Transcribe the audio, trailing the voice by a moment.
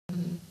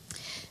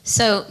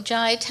So,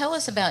 Jai, tell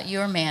us about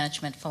your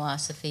management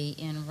philosophy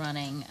in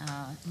running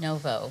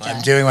Novo. Jai.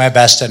 I'm doing my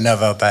best at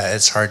Novo, but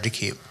it's hard to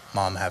keep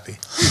Mom happy.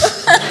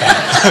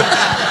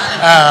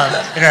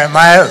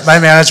 My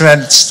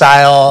management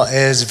style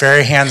is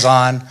very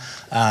hands-on.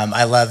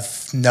 I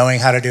love knowing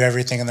how to do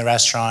everything in the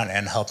restaurant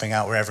and helping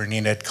out wherever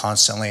needed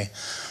constantly.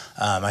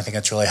 I think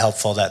it's really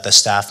helpful that the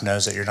staff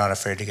knows that you're not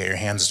afraid to get your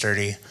hands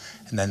dirty,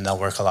 and then they'll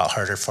work a lot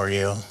harder for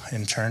you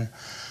in turn.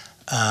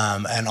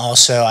 And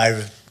also,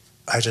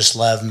 I just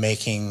love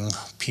making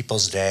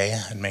people's day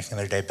and making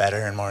their day better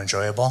and more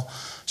enjoyable.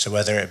 So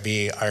whether it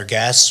be our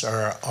guests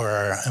or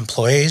our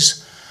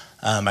employees,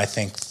 I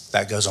think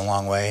that goes a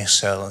long way.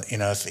 So,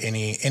 if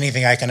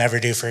anything I can ever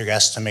do for your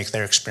guests to make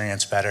their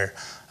experience better,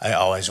 I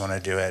always want to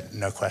do it,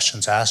 no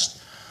questions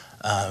asked.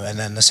 And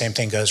then the same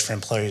thing goes for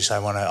employees. I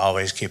want to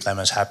always keep them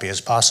as happy as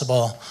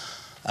possible,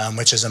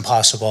 which is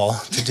impossible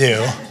to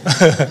do.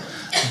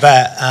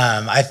 But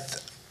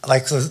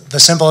like the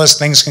simplest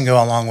things can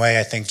go a long way.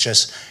 I think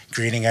just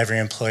greeting every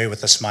employee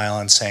with a smile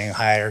and saying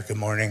hi or good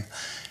morning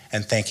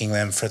and thanking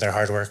them for their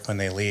hard work when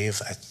they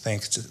leave. I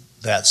think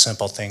that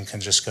simple thing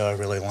can just go a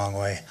really long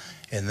way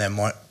in them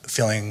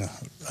feeling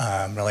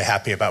really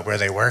happy about where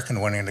they work and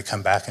wanting to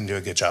come back and do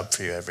a good job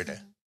for you every day.